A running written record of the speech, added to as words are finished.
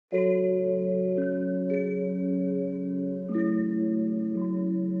BarTie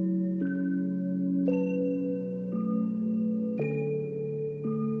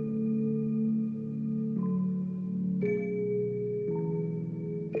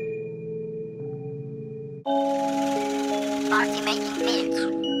making beats.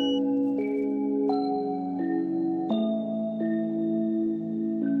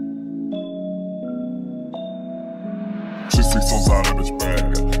 Wszyscy chcą zarabiać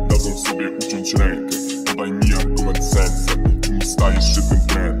pęgę, dadzą sobie uciąć rękę. Podaj mi argument sensem, czemu stajesz szczytnym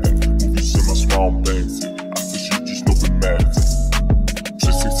trendem? Mówisz, że masz małą pensję, a chcesz jeździć nowym Mercem.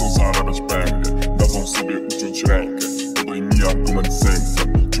 Wszyscy chcą zarabiać pęgę, dadzą sobie uciąć rękę. Podaj mi argument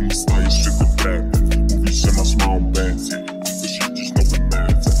sensem, czemu stajesz szczytnym trendem? Mówisz, że masz małą pensję, a chcesz jeździć nowym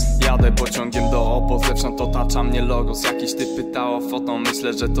Mercem. Jadę pociągiem do opo, zewsząd otacza mnie logos. Jakiś typ pytał o foto,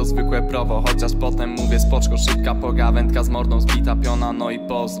 myślę, że to zwykłe prowo. Chociaż potem mówię spoczko, szybka pogawędka z mordą, zbita piona, no i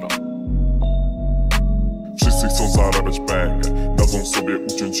pozdro. Wszyscy chcą zarabiać pęgę, dadzą sobie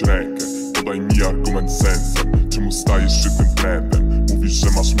uciąć rękę. Podaj mi argument sensem, czemu stajesz szczytnym trendem? Mówisz, że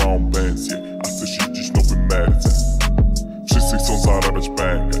masz małą pensję, a chcesz jeździć nowym Mercem. Wszyscy chcą zarabiać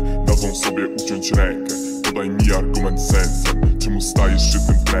pęgę, dadzą sobie uciąć rękę. Podaj mi argument sensem, czemu stajesz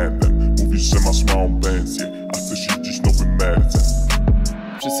szczytnym trendem? Mówisz, że masz małą pensję, a chcesz jeździć nowym Mercem.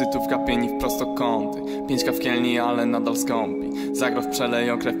 Wszyscy tu wkapieni w prostokąty, 5K w kielni, ale nadal skąpi. Zagrow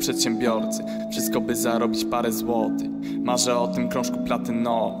przeleją krew przedsiębiorcy, wszystko by zarobić parę złotych. Marzę o tym krążku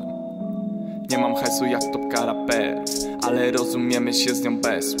platynowym. Nie mam hajsu jak topka raperów, ale rozumiemy się z nią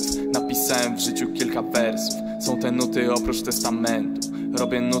bez słów. Napisałem w życiu kilka wersów, są te nuty oprócz testamentu.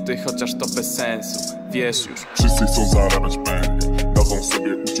 Robię nuty, chociaż to bez sensu, wiesz już. Wszyscy chcą zarabiać pęgę, dadzą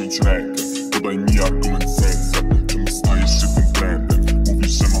sobie uciąć rękę. Podaj mi argument sensem, czemu stajesz szczytnym trendem?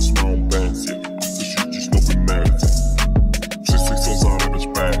 Mówisz, że masz małą pensję, a chcesz jeździć nowym Mercem. Wszyscy chcą zarabiać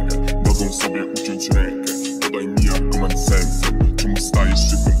pęgę, dadzą sobie uciąć rękę. Podaj mi argument sensem, czemu stajesz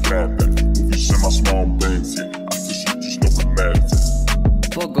szczytnym trendem? Mówisz, że masz małą pensję, a chcesz jeździć nowym Mercem.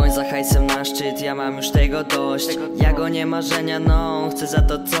 Pogoń za hajsem na szczyt, ja mam już tego dość. Ja go nie marzenia, no, chcę za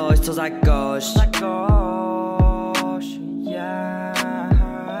to coś, co za gość.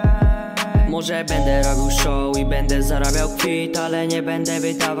 Może będę robił show i będę zarabiał kwit, ale nie będę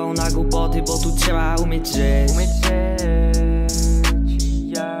wydawał na głupoty, bo tu trzeba umieć żyć.